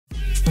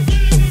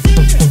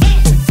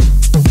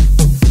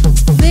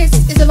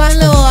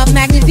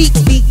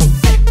beat.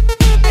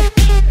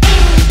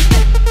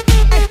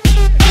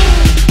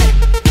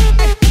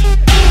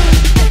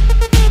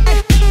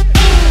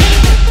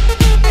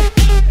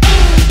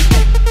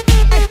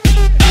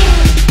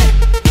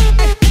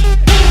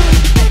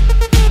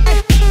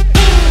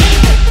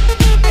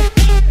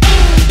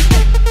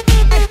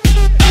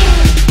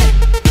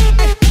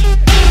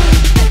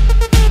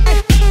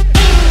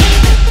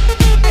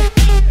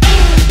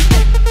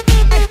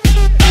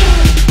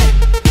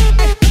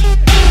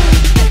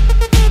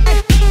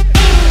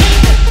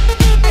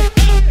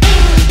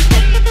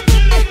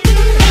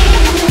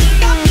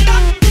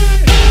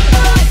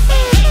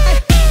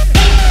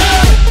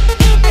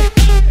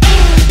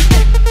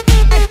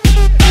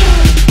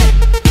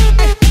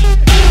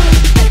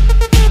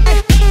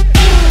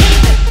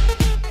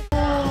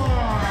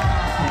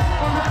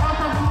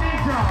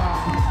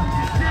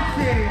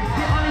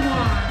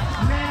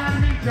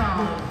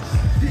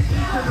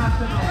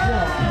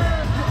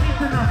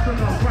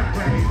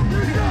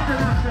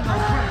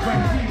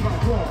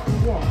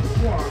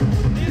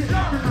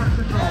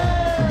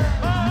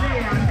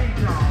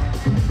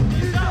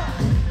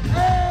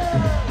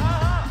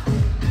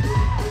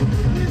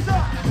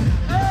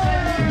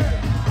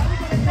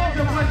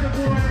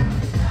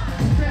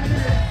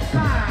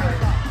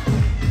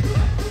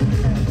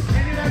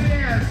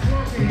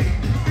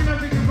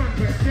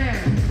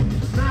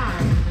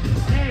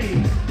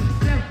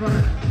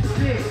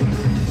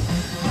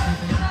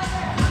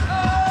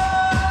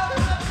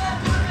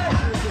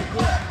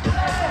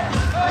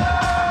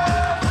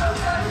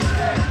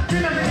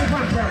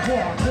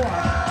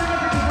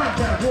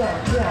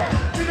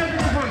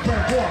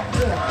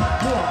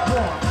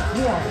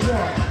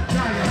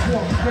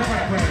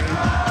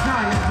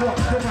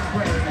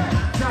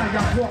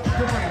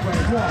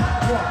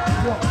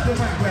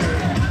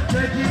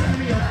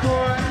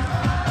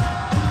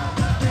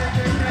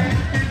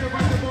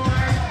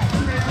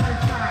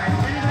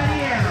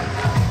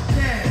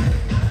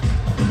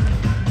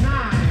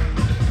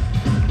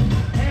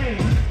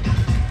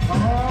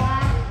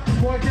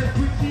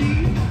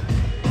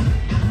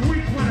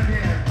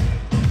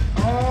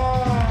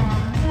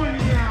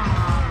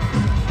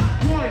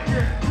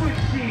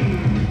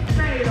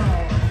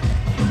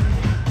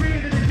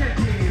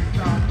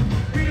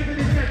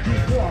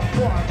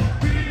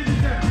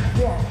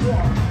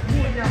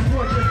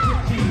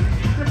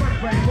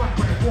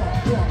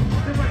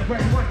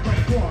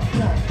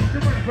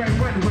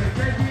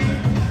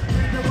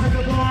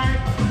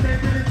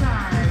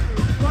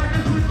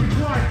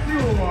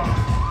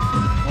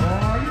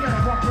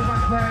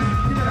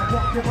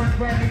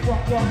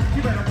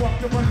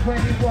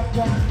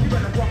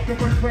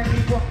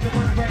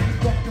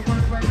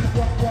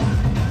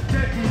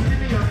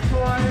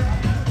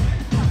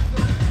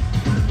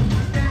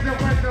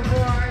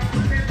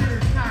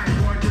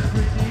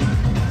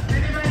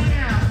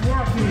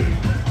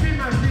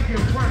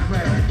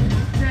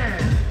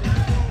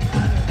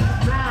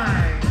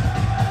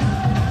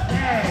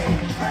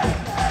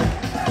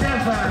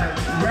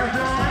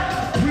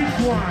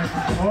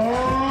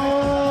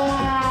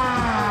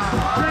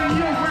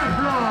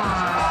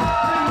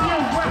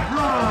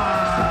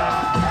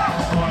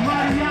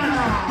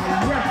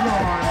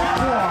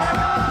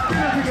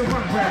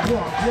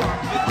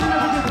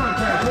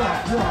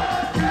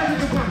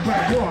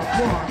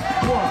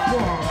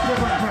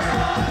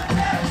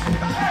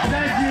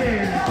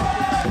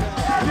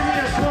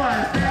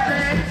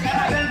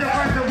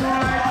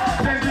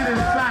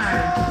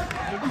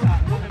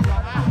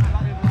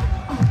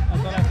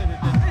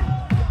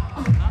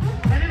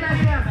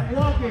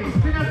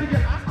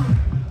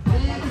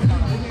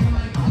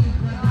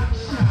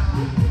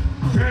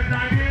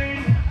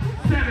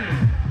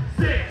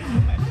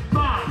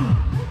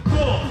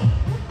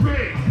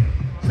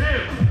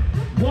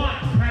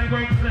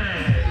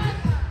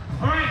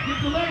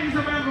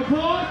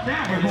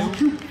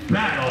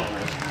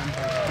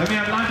 Let me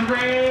have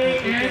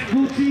LaDurée and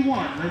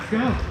Vjuan. Let's go.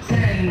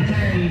 10,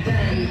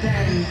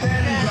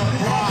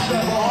 across the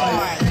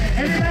board.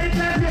 Everybody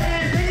clap your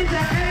hands. They need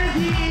your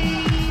energy.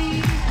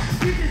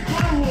 This is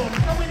Ballroom,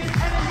 so we need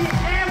energy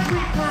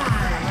every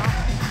time.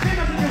 Sing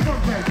up in the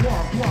front break,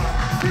 walk.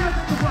 Sing up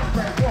in the front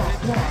break, walk.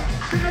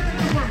 Sing up in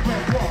the front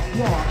break, walk.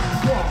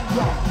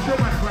 The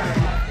front break.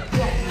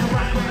 Walk, the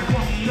front break,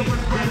 walk. The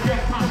front break,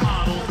 get top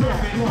model,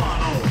 perfect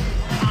model.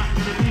 I'm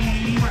gonna be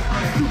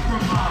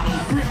supermodel,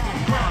 freaking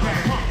front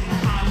break, walk.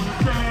 I wanna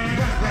say,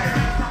 front break,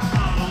 top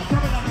model,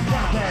 coming up the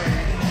front break.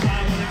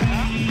 I wanna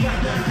be top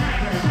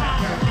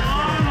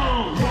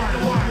model.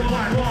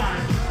 One,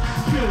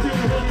 2,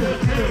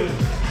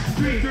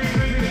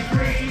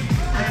 3,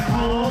 and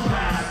hold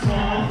that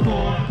song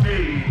for me.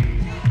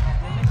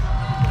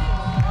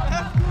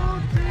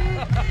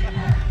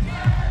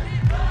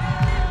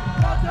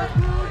 That's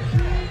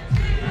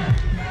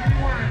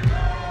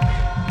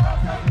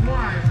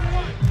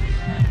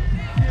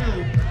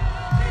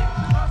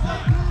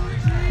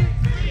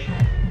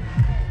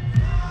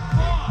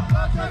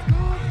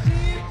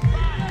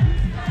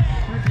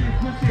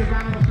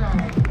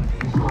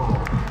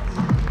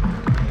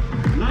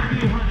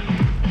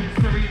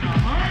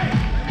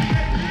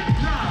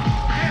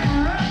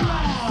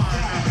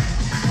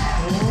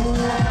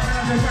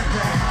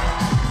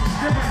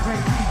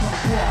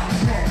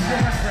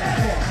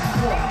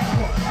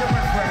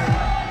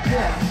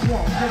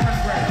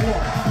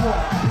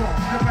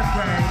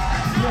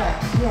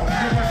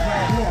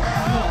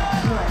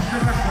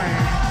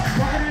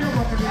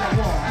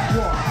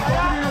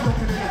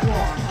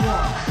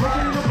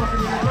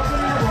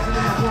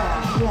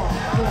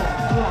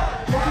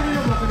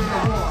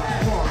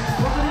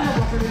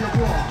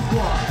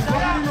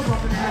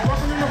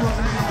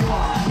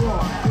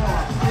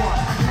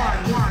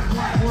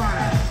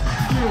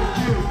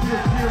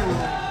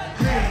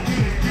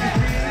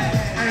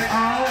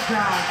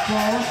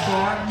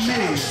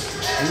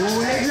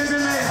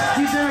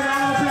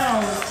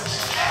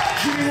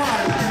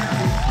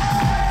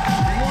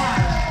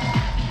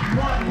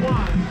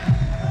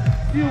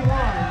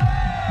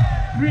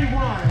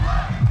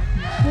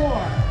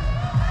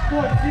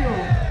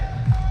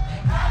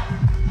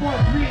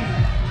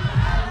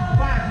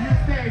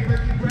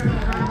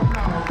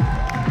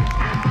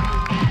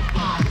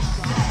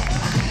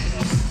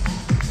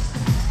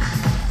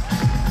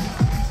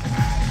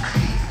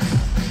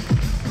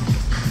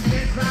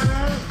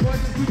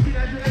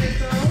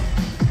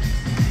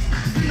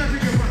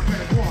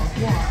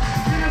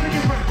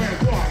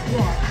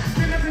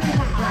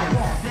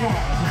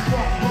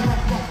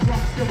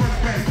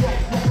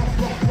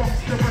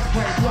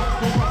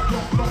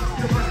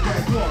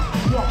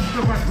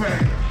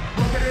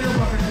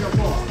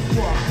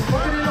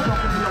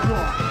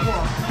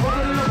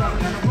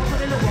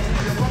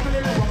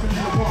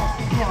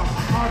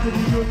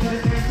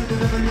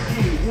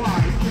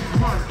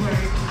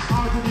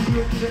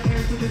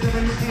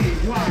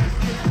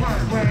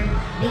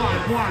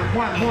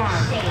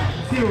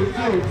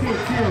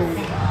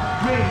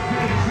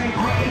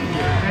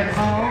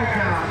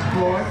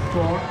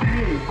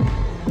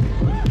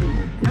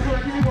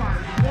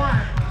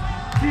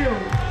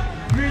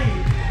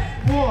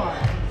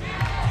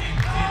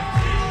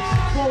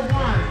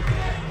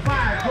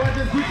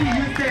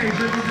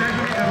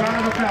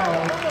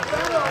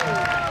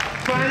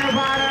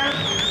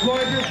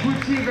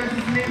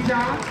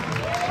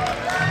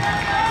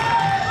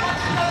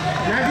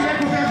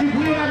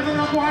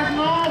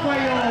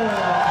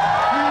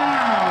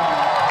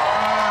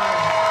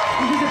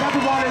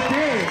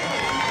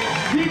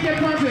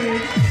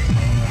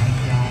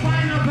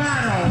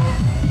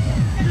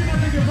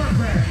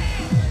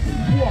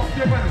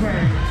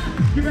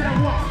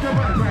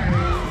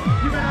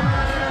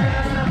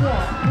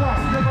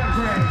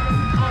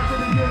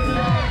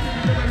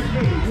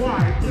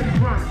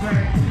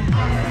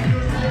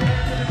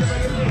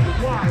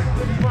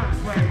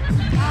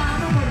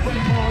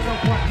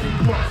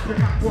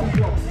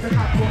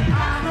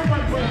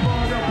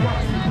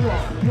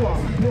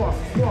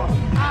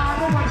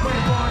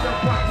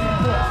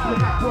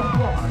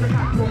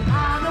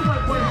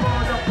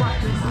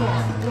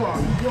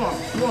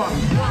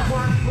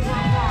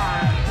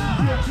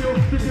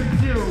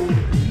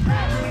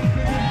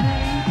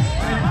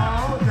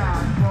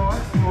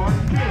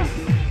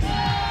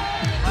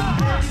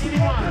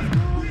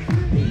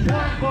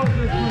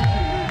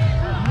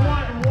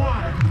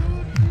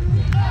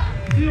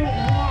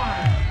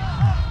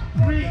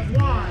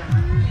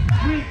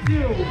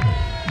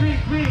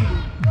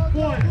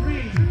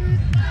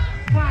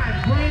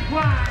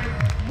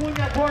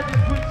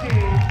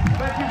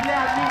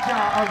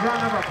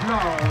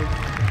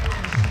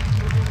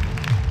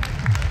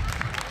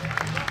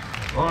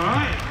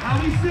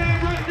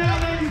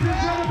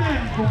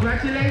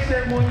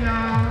Congratulations,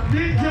 Munya.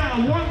 Ninja,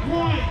 1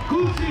 point.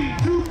 Gucci,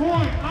 2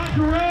 points.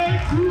 LaDurée,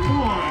 2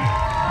 points.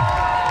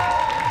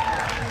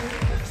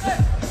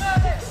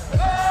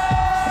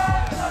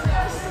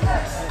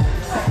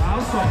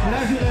 Also,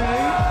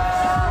 LaDurée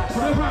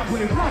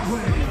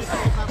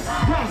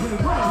for the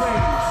runway.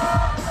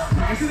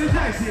 Make it a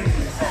dicey.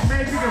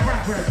 Make it a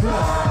runway,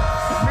 war.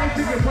 Make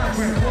it a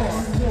runway, war.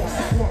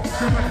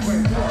 The runway,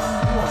 the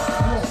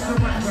runway.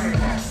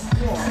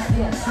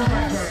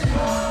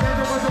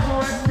 There was a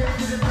boy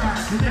to the back.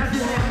 That's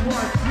the one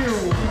was you.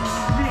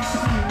 Nick,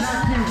 not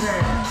you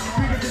there.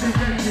 Bring it to the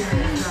Xavier.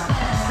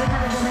 They're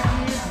gonna go in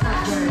the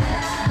runway.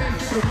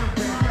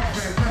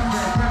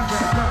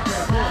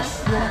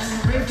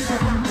 Make it a runway. Make it a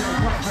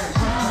runway.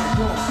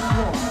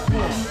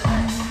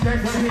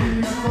 That's what it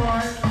is,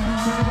 boy.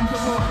 Turn it up the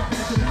board.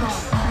 Finish the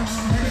song.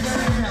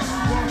 Everybody in there,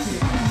 walk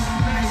it.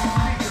 Make it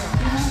a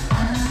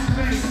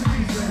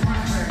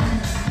runway.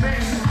 Make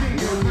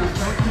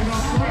it a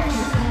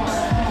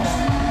runway.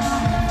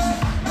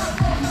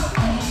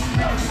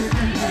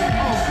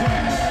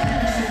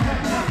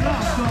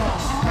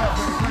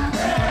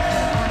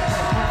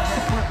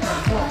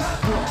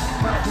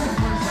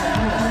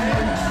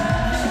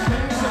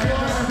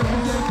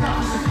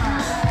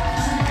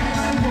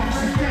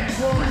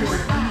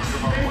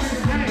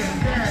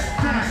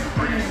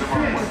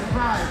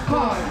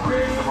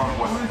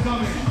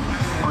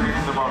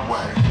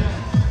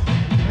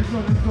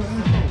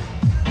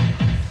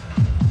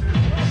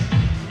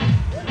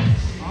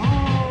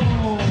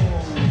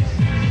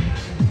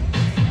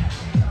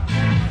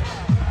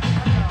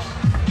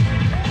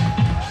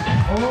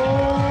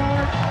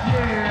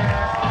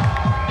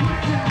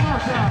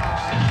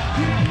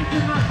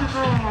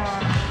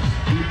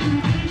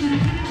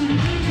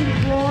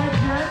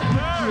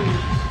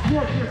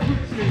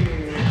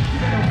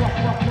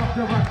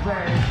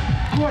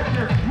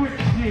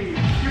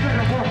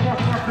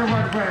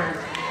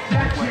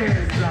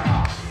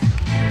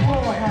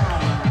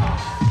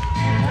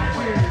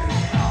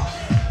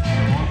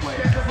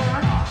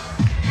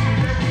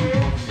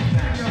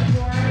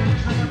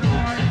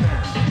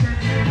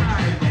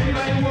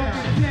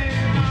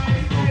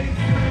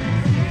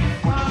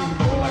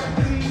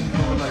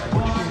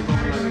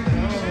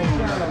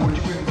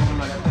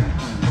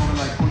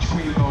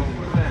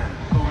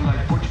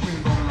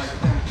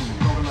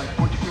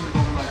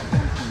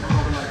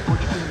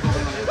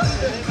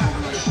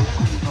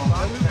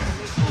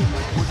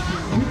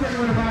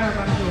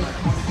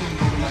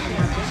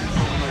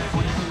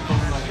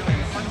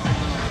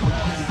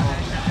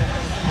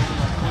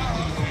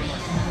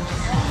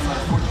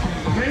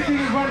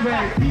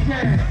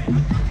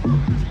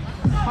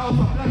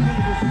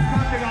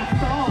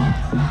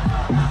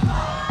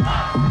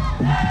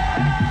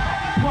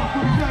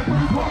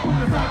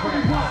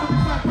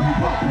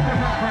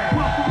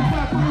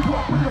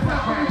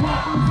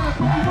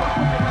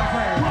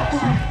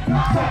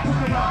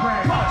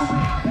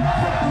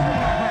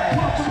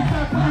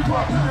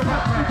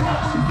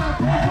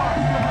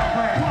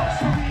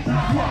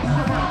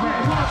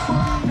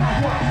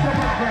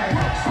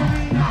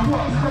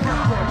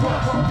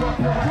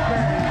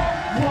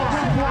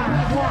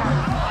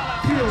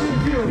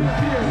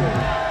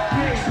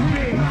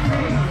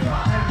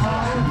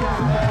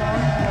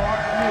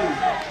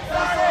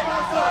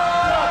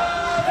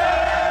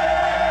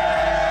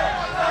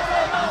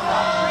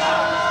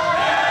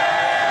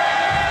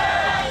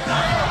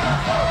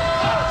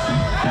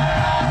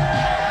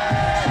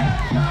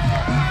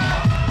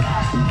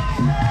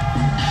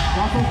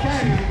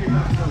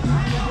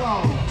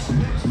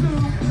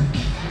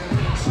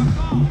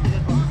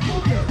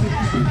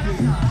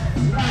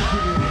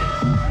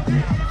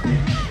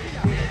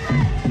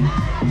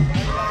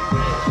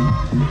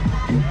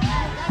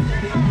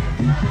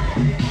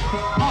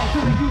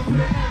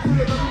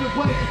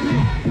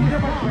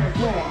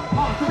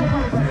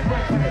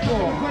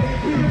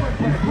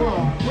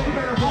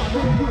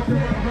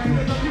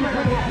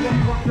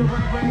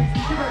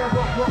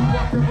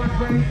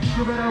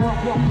 You better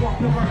walk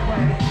the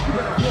runway. You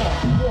better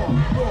walk.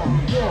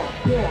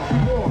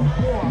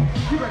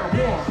 You better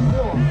walk.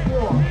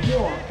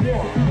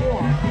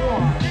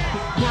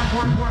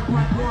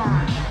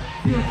 One.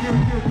 You.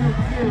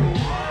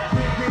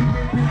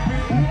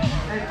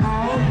 And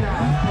all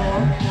y'all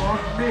for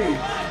me.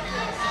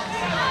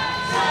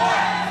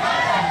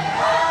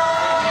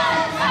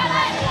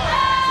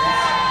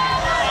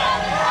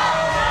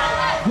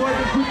 Boys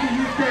and Cookie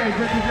UK,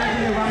 just a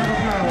regular round of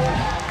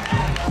applause.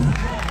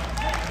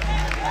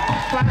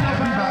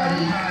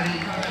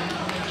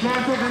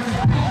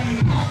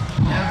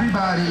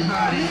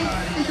 Everybody.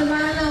 It's a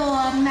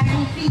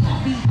magnifique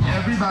beat.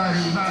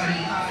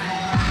 Everybody.